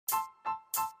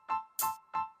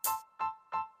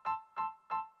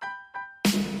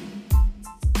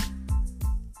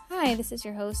Hi, this is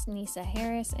your host, Nisa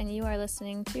Harris, and you are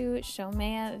listening to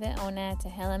Shomea Ve'ona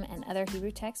Tehillim and Other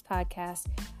Hebrew Text Podcast,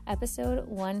 episode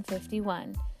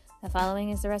 151. The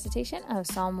following is the recitation of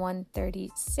Psalm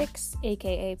 136,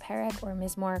 aka Perek or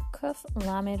Mizmor Kuf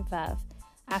Lamed Vav.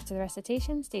 After the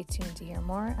recitation, stay tuned to hear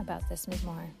more about this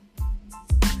mizmor.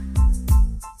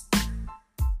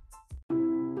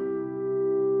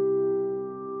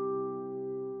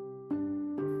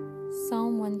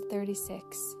 Psalm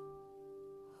 136.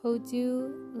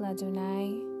 Hodu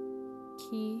Ladonai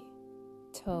Ki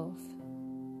Tov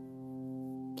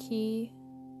Ki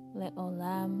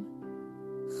Le'olam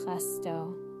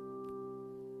Chasto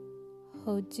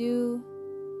Hodu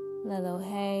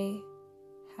Le'Elohei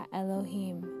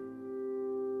HaElohim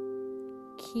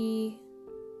Ki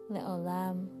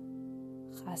Le'olam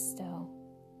Chasto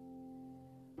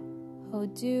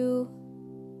Hodu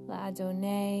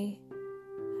La'Adonai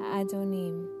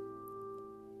HaAdonim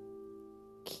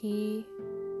Ki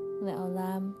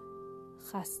le'olam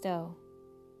chasto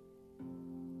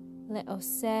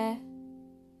le'oseh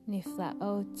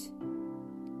niflaot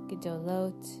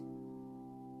gedolot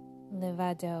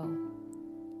levado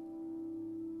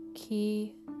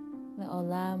Ki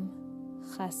le'olam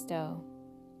chasto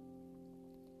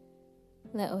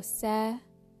le'oseh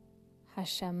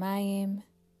hashamayim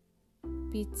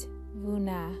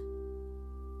bitvuna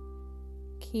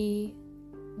Ki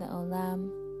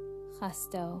le'olam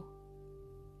chasto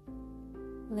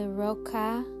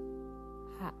Liroka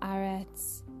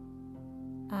haaretz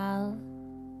al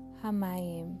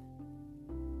hamayim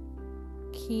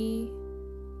Ki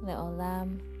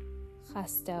le'olam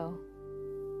chasto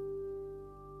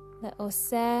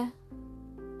Le'oseh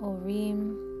orim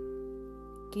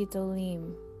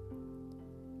gidolim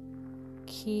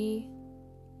Ki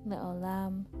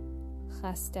le'olam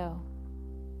chasto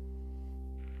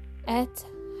Et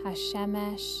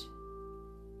hashemesh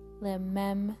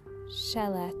lemem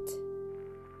shelet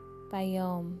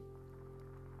bayom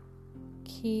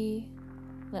Ki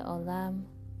le'olam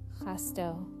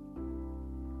chasto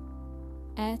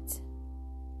Et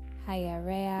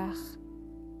hayareach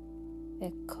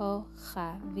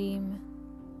v'kochavim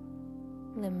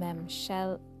lemem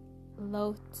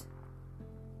shelot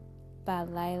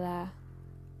balayla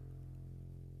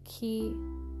Ki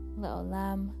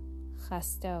le'olam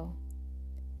chasto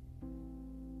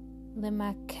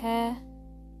Lemakeh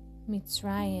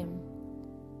Mitzrayim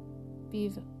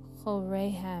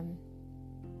Bivchorehem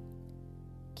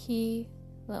Ki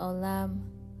le'olam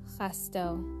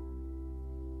chasto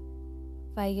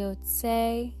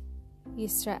Vayotze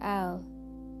Yisrael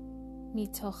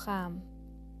Mitocham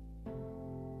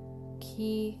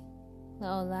Ki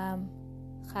le'olam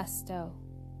chasto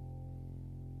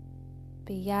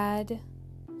Biyad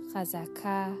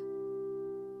Chazaka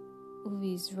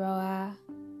Uvizroa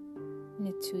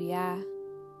Nituya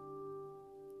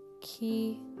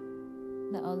Ki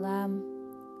le'olam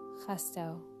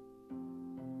chasto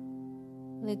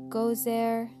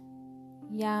Legozer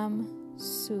Yam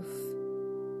Suf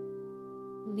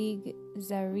Lig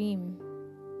Zarim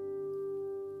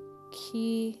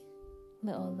Ki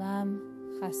le'olam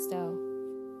chasto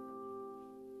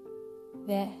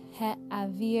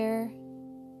Ve'he'avir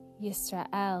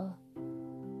Yisrael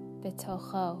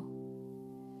Betocho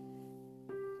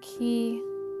Ki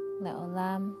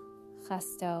le'olam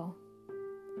chasto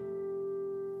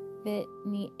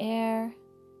V'ni'er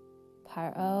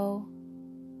paro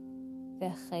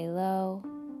V'chelo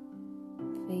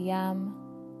V'yam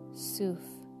suf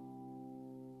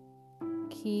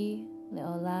Ki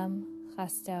le'olam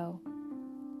chasto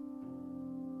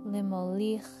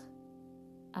Limolich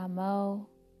amo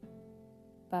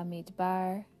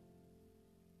bamidbar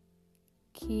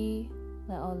Ki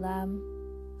le'olam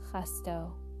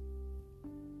chasto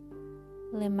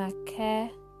Lemakeh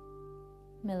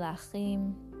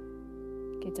melachim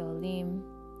gedolim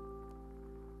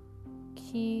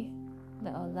Ki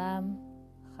le'olam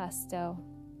chasto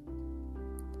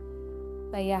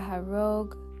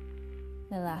Vayaharog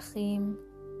melachim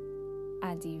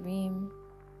adirim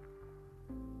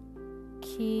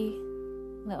Ki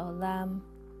le'olam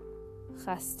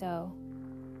chasto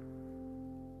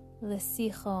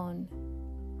Lesichon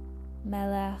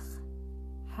melech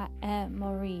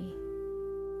ha'emori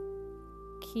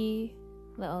Ki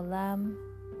le'olam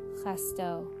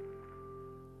chasto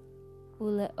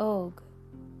Ule'og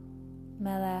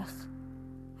melech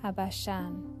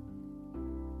habashan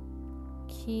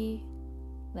Ki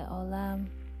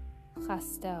le'olam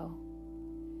chasto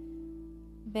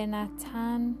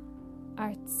Venatan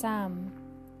artsam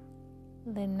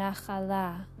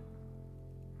lenachala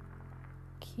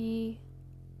Ki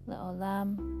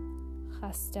le'olam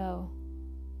chasto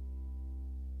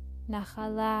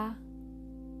Nachala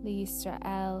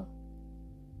liYisrael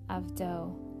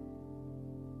avdo,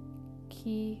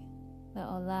 ki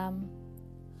le'olam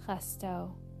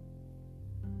chasto.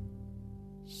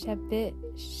 Shebit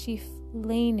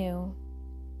shiflenu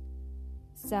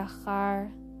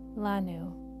zachar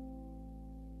lanu,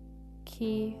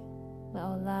 ki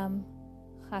le'olam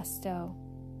chasto.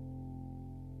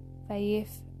 Vayif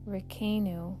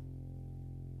rikenu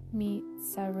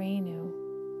mitzarenu,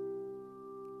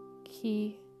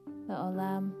 ki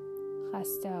le'olam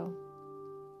chasto.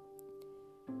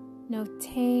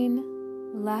 Notain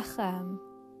lechem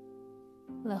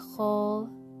lechol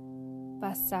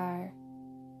basar,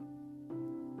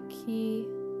 ki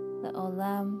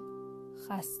le'olam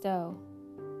chasto.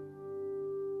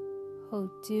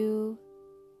 Hodu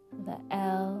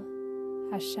le'el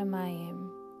hashamayim,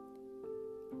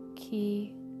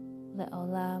 ki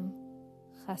le'olam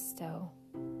chasto.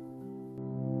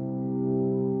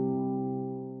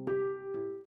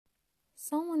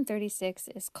 Psalm 136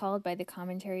 is called by the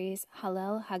commentaries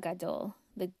Hallel hagadol,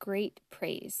 the great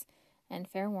praise. And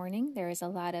fair warning, there is a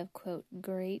lot of, quote,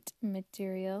 great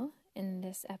material in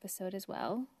this episode as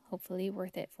well. Hopefully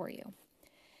worth it for you.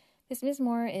 This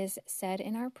mizmor is said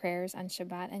in our prayers on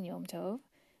Shabbat and Yom Tov.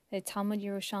 The Talmud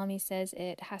Yerushalmi says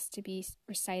it has to be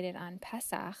recited on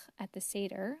Pesach at the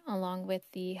Seder, along with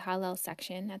the Hallel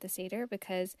section at the Seder,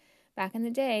 because back in the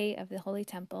day of the Holy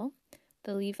Temple,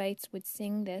 the Levites would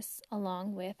sing this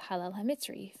along with Hallel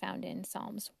HaMitzri, found in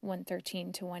Psalms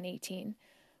 113 to 118,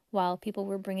 while people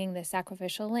were bringing the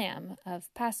sacrificial lamb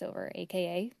of Passover,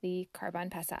 aka the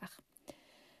Karban Pesach.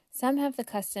 Some have the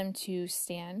custom to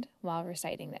stand while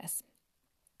reciting this.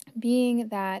 Being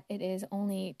that it is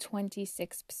only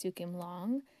 26 psukim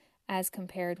long, as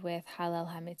compared with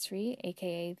Hallel HaMitzri,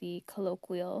 aka the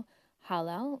colloquial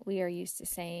Hallel we are used to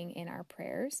saying in our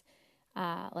prayers,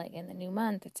 like in the new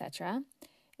month, etc.,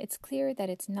 it's clear that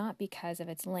it's not because of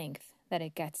its length that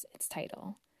it gets its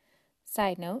title.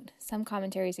 Side note, some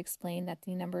commentaries explain that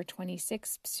the number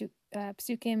 26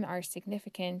 psukim are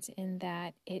significant in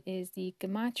that it is the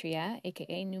gematria,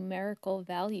 aka numerical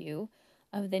value,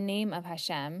 of the name of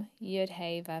Hashem,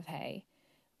 Yud-He Vav-He,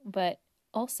 but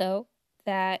also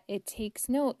that it takes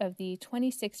note of the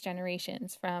 26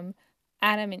 generations from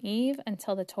Adam and Eve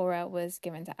until the Torah was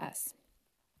given to us.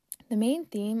 The main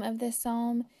theme of this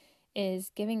psalm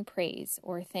is giving praise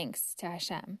or thanks to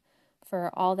Hashem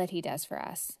for all that he does for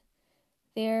us.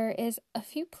 There is a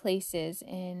few places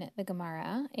in the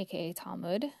Gemara, aka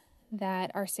Talmud, that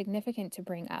are significant to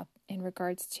bring up in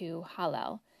regards to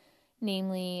Hallel,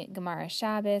 namely Gemara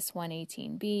Shabbos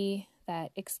 118b,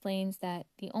 that explains that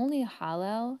the only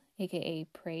Hallel, aka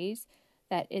praise,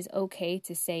 that is okay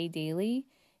to say daily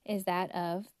is that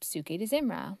of Psuke de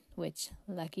Zimra, which,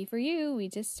 lucky for you, we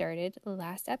just started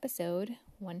last episode,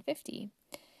 150.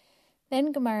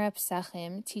 Then Gemara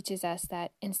Pesachim teaches us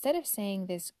that instead of saying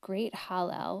this great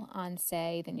Hallel on,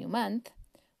 say, the new month,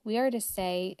 we are to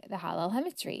say the Hallel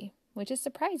HaMitzri, which is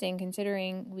surprising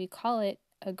considering we call it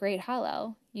a great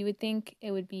Hallel. You would think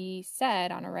it would be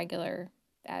said on a regular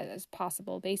as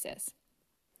possible basis.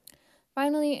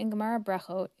 Finally, in Gemara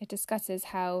Brachot, it discusses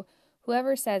how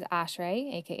whoever says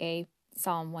Ashrei, aka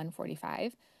Psalm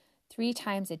 145, 3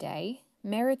 times a day,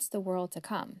 merits the world to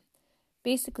come.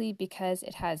 Basically because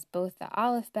it has both the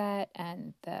Aleph Bet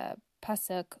and the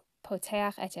Pasuk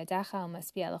Poteach et yadecha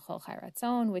u'maspia l'chol chai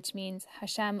ratzon, which means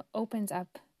Hashem open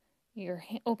up your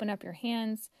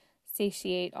hands,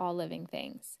 satiate all living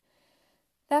things.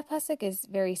 That pasuk is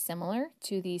very similar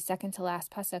to the second to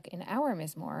last pasuk in our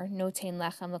mizmor, Notein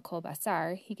lechem l'kol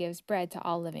basar, he gives bread to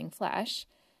all living flesh,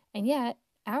 and yet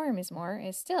our mizmor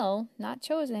is still not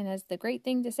chosen as the great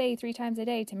thing to say 3 times a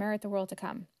day to merit the world to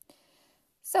come.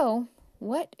 So,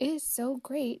 what is so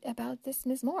great about this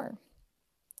mizmor?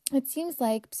 It seems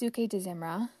like Psuke de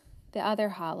Zimra, the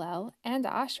other Hallel, and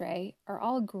Ashrei are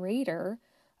all greater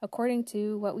according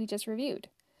to what we just reviewed.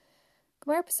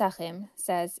 Gemara Pesachim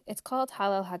says it's called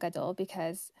Hallel hagadol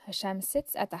because Hashem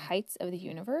sits at the heights of the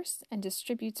universe and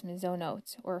distributes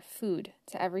mizonot, or food,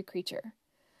 to every creature.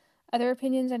 Other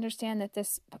opinions understand that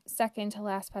this second to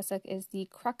last pasuk is the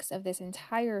crux of this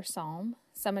entire psalm.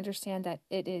 Some understand that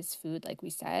it is food, like we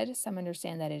said. Some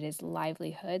understand that it is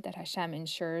livelihood that Hashem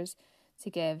ensures to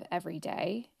give every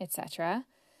day, etc.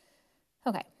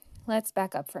 Okay, let's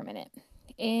back up for a minute.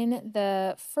 In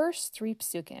the first 3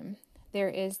 psukim, there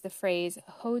is the phrase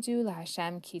Hodu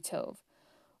laHashem ki tov,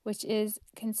 which is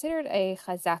considered a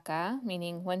chazaka,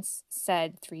 meaning once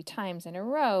said 3 times in a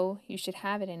row, you should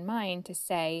have it in mind to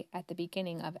say at the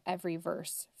beginning of every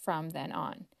verse from then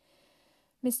on.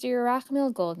 Mr.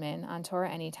 Yerachmiel Goldman on Torah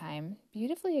Anytime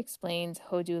beautifully explains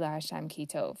Hodu laHashem ki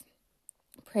tov.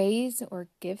 Praise or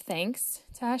give thanks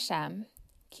to Hashem.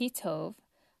 Ki tov,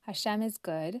 Hashem is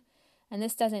good. And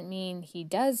this doesn't mean he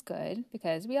does good,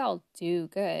 because we all do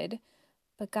good,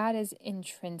 but God is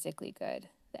intrinsically good.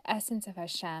 The essence of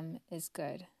Hashem is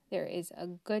good. There is a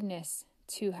goodness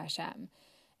to Hashem.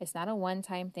 It's not a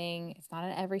one-time thing. It's not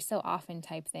an every so often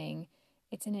type thing.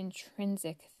 It's an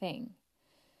intrinsic thing.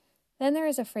 Then there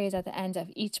is a phrase at the end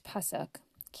of each pasuk,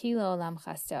 Ki le'olam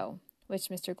chasto, which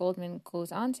Mr. Goldman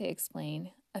goes on to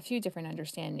explain a few different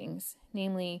understandings,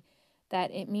 namely that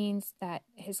it means that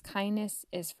his kindness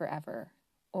is forever,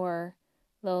 or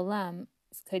le'olam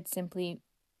could simply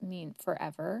mean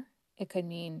forever. It could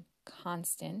mean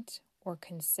constant or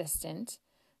consistent,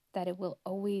 that it will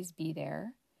always be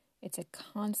there. It's a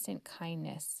constant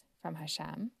kindness from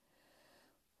Hashem.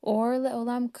 Or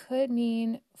le'olam could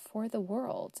mean for the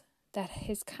world, that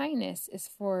his kindness is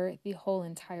for the whole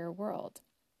entire world.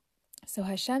 So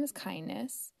Hashem's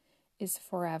kindness is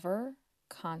forever,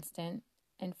 constant,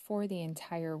 and for the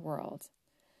entire world.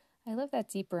 I love that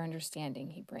deeper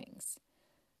understanding he brings.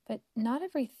 But not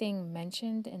everything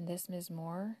mentioned in this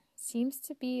mizmor seems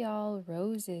to be all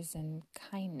roses and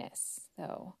kindness,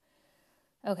 though.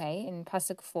 Okay, in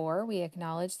Pasuk 4, we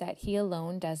acknowledge that he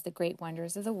alone does the great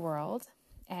wonders of the world.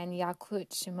 And Yakut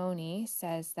Shimoni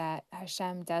says that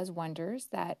Hashem does wonders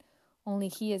that only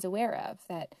he is aware of,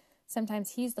 that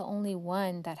sometimes he's the only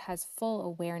one that has full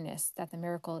awareness that the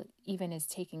miracle even is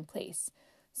taking place.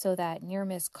 So that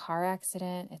near-miss car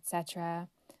accident, etc.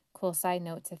 Cool side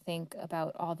note to think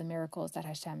about all the miracles that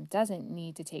Hashem doesn't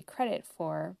need to take credit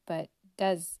for, but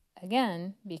does,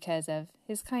 again, because of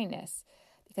his kindness,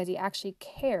 because he actually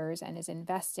cares and is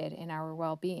invested in our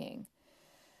well-being.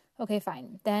 Okay,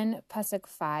 fine. Then Pasuk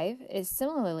 5 is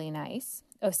similarly nice.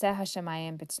 Oseh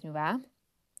hashamayim b'tznuva.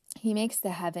 He makes the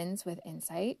heavens with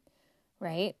insight,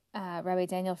 right? Rabbi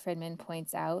Daniel Friedman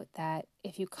points out that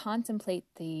if you contemplate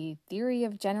the theory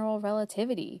of general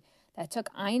relativity that took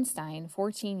Einstein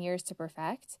 14 years to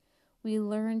perfect, we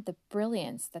learned the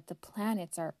brilliance that the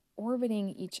planets are orbiting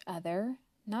each other,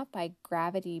 not by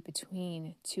gravity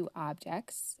between two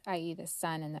objects, i.e. the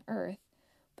sun and the earth,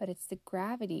 but it's the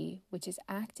gravity which is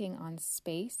acting on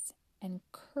space and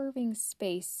curving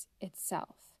space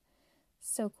itself.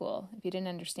 So cool. If you didn't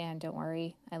understand, don't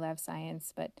worry. I love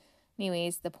science. But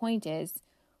anyways, the point is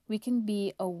we can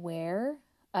be aware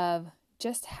of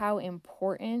just how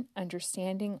important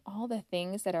understanding all the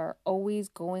things that are always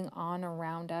going on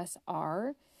around us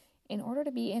are in order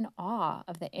to be in awe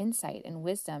of the insight and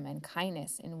wisdom and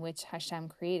kindness in which Hashem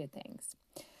created things.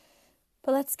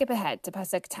 But let's skip ahead to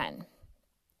Pasuk 10.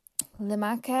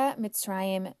 Lemaka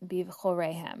Mitzrayim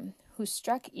bivchorehem, who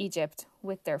struck Egypt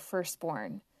with their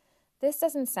firstborn. This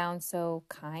doesn't sound so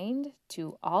kind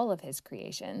to all of his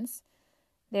creations.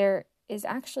 There is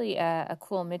actually a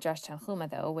cool Midrash Tanchuma,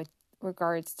 though, with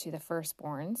regards to the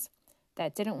firstborns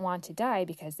that didn't want to die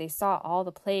because they saw all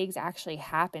the plagues actually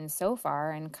happen so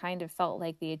far and kind of felt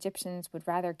like the Egyptians would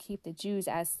rather keep the Jews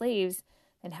as slaves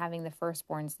than having the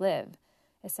firstborns live,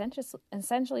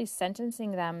 essentially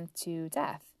sentencing them to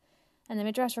death. And the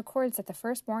Midrash records that the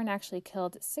firstborn actually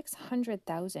killed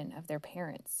 600,000 of their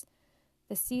parents,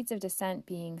 the seeds of dissent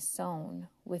being sown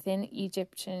within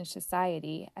Egyptian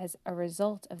society as a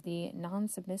result of the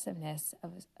non-submissiveness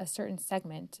of a certain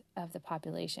segment of the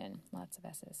population. Lots of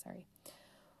S's, sorry.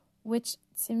 Which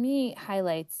to me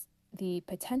highlights the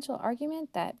potential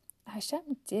argument that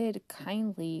Hashem did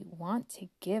kindly want to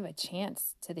give a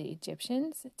chance to the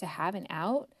Egyptians to have an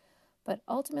out, but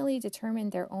ultimately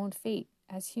determined their own fate,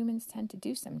 as humans tend to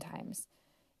do sometimes,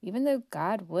 even though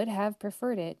God would have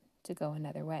preferred it to go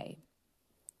another way.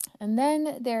 And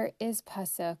then there is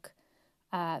Pasuk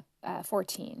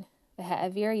 14,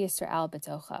 Ve'ha'avir Yisrael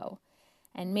b'tocho,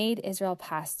 and made Israel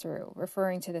pass through,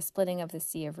 referring to the splitting of the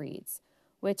Sea of Reeds,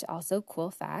 which also,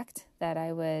 cool fact, that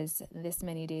I was this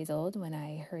many days old when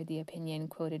I heard the opinion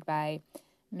quoted by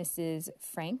Mrs.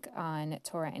 Frank on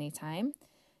Torah Anytime,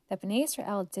 that Bnei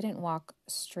Israel didn't walk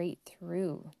straight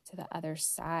through to the other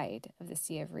side of the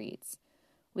Sea of Reeds.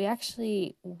 We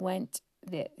actually went,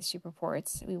 she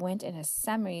reports, we went in a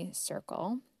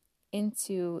semicircle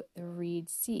into the Reed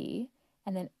Sea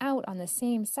and then out on the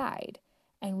same side,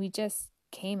 and we just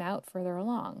came out further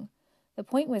along. The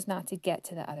point was not to get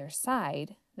to the other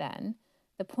side then.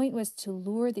 The point was to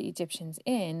lure the Egyptians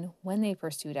in when they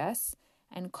pursued us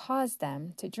and cause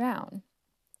them to drown.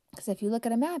 Because if you look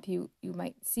at a map, you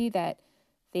might see that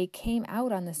they came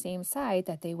out on the same side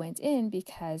that they went in,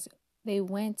 because they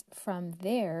went from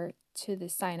there to the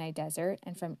Sinai Desert,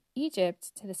 and from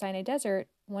Egypt to the Sinai Desert,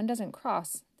 one doesn't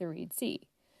cross the Reed Sea.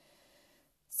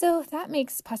 So that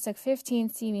makes Pasuk 15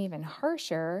 seem even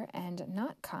harsher and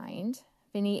not kind,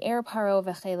 V'ni'er Paro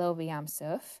v'chelo v'yam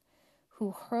suf,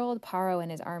 who hurled Paro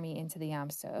and his army into the Yam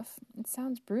Suf. It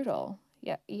sounds brutal.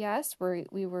 Yeah, yes,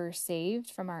 we were saved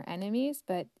from our enemies,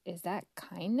 but is that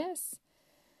kindness?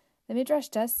 The Midrash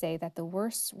does say that the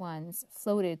worst ones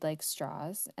floated like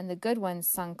straws and the good ones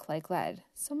sunk like lead.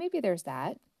 So maybe there's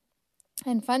that.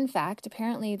 And fun fact,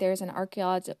 apparently there's an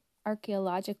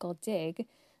archaeological dig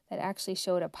that actually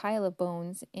showed a pile of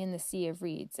bones in the Sea of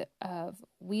Reeds of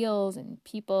wheels and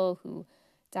people who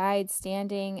died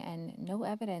standing and no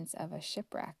evidence of a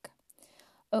shipwreck.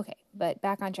 Okay, but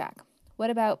back on track. What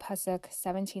about Pasuk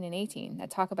 17 and 18 that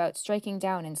talk about striking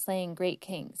down and slaying great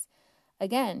kings?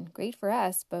 Again, great for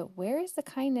us, but where is the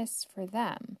kindness for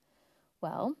them?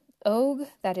 Well, Og,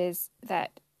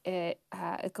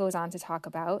 it goes on to talk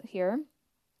about here,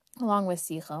 along with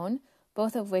Sichon,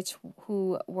 both of which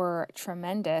who were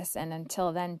tremendous and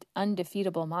until then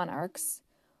undefeatable monarchs.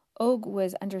 Og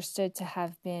was understood to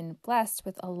have been blessed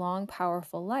with a long,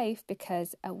 powerful life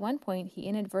because at one point he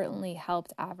inadvertently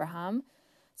helped Abraham.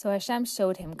 So Hashem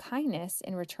showed him kindness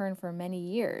in return for many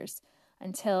years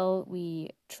until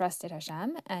we trusted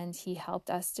Hashem and he helped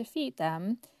us defeat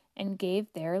them and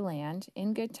gave their land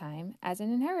in good time as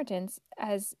an inheritance,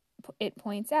 as it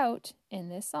points out in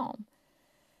this psalm.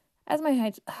 As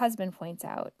my husband points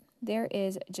out, there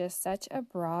is just such a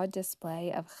broad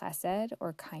display of chesed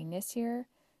or kindness here,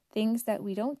 things that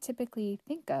we don't typically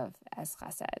think of as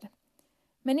chesed.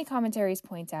 Many commentaries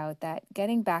point out that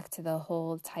getting back to the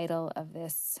whole title of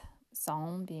this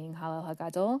psalm being Hallel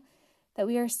hagadol, that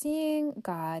we are seeing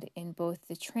God in both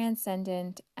the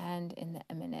transcendent and in the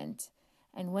immanent.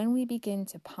 And when we begin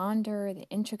to ponder the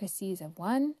intricacies of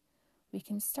one, we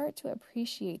can start to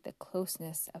appreciate the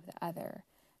closeness of the other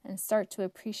and start to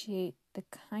appreciate the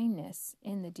kindness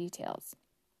in the details.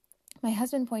 My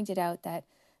husband pointed out that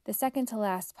the second to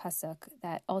last pasuk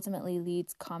that ultimately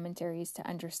leads commentaries to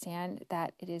understand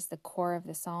that it is the core of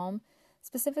the psalm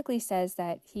specifically says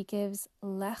that he gives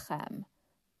lechem,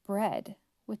 bread,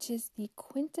 which is the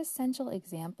quintessential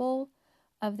example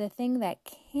of the thing that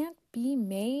can't be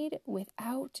made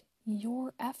without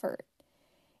your effort.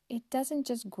 It doesn't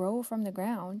just grow from the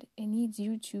ground. It needs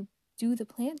you to do the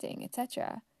planting,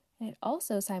 etc. And it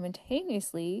also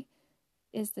simultaneously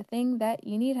is the thing that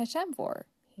you need Hashem for.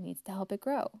 He needs to help it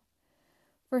grow.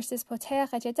 Versus Poteach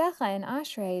et Yedecha and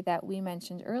Ashrei that we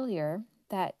mentioned earlier,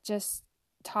 that just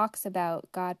talks about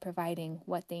God providing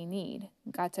what they need.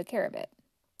 God took care of it.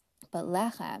 But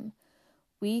Lechem,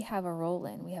 we have a role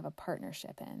in, we have a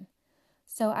partnership in.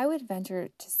 So I would venture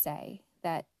to say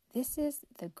that this is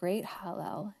the great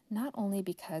Hallel, not only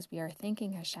because we are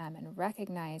thanking Hashem and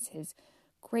recognize his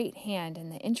great hand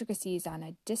and the intricacies on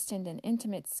a distant and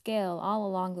intimate scale all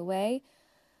along the way,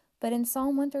 but in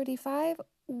Psalm 135,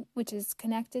 which is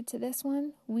connected to this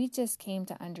one, we just came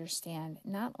to understand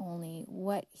not only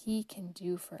what he can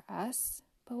do for us,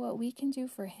 but what we can do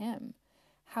for him,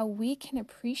 how we can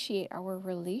appreciate our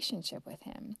relationship with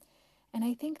him. And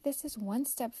I think this is one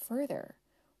step further.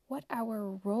 What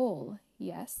our role,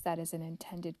 yes, that is an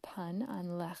intended pun on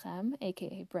lechem,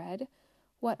 aka bread,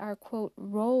 what our, quote,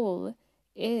 role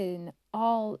in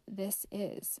all this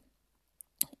is.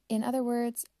 In other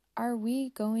words, are we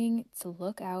going to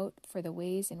look out for the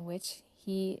ways in which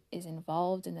he is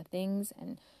involved in the things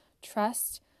and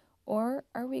trust? Or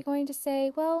are we going to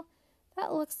say, well,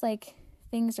 that looks like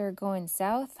things are going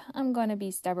south. I'm going to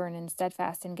be stubborn and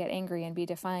steadfast and get angry and be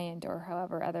defiant, or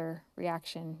however other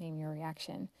reaction, name your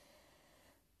reaction.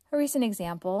 A recent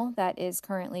example that is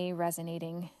currently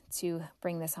resonating to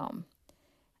bring this home.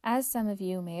 As some of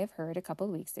you may have heard a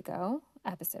couple of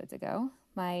episodes ago,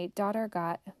 my daughter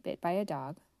got bit by a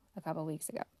dog a couple of weeks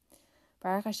ago.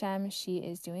 Baruch Hashem, she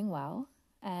is doing well.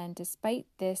 And despite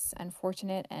this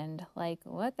unfortunate and like,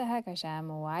 what the heck, Hashem,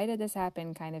 why did this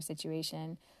happen kind of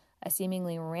situation, a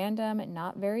seemingly random,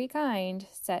 not very kind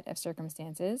set of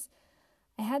circumstances,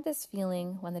 I had this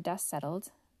feeling when the dust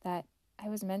settled that I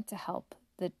was meant to help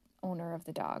the owner of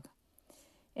the dog.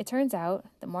 It turns out,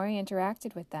 the more I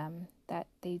interacted with them, that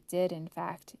they did in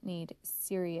fact need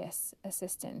serious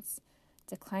assistance,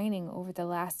 declining over the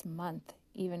last month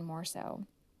even more so.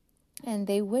 And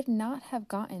they would not have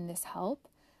gotten this help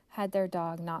had their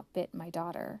dog not bit my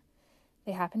daughter.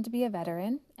 They happened to be a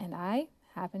veteran, and I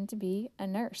happened to be a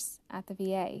nurse at the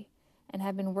VA, and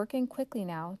have been working quickly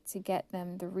now to get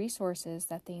them the resources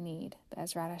that they need,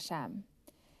 Be'ezrat Hashem.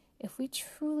 If we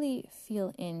truly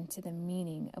feel into the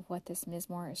meaning of what this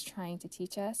mizmor is trying to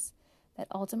teach us, that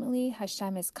ultimately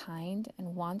Hashem is kind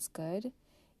and wants good,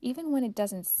 even when it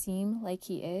doesn't seem like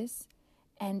he is,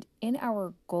 And in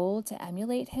our goal to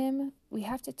emulate him, we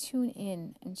have to tune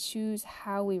in and choose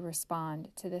how we respond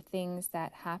to the things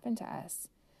that happen to us.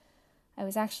 I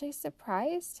was actually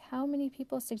surprised how many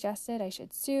people suggested I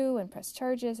should sue and press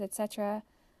charges, etc.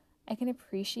 I can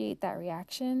appreciate that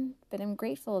reaction, but I'm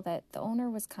grateful that the owner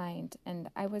was kind and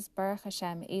I was, Baruch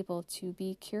Hashem, able to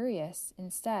be curious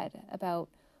instead about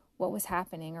what was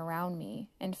happening around me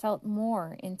and felt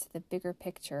more into the bigger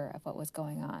picture of what was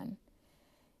going on.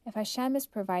 If Hashem is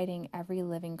providing every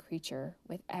living creature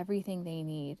with everything they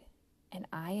need, and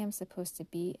I am supposed to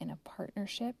be in a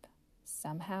partnership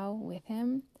somehow with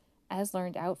him, as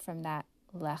learned out from that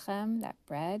lechem, that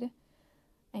bread,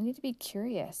 I need to be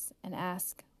curious and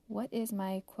ask, what is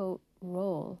my, quote,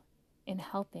 role in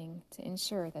helping to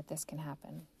ensure that this can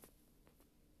happen?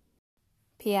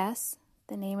 P.S.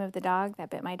 The name of the dog that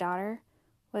bit my daughter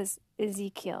was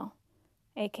Ezekiel,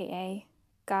 aka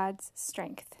God's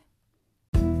strength.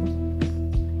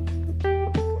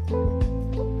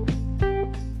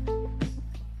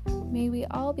 May we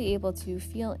all be able to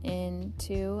feel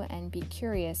into and be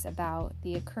curious about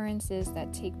the occurrences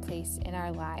that take place in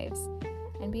our lives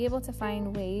and be able to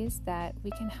find ways that we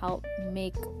can help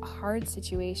make hard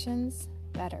situations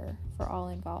better for all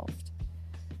involved.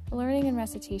 The learning and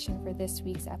recitation for this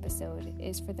week's episode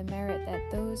is for the merit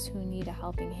that those who need a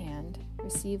helping hand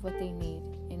receive what they need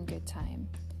in good time.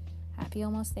 Happy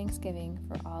almost Thanksgiving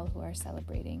for all who are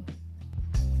celebrating.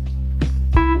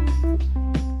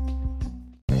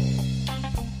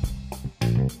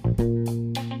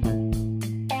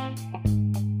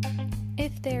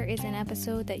 If there is an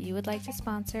episode that you would like to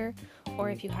sponsor, or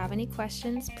if you have any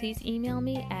questions, please email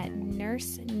me at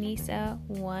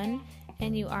nursenisa1,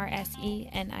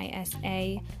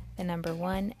 NURSENISA, the number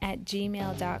 1,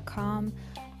 @gmail.com.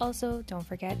 Also, don't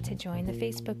forget to join the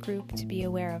Facebook group to be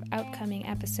aware of upcoming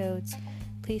episodes.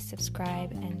 Please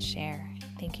subscribe and share.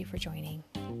 Thank you for joining.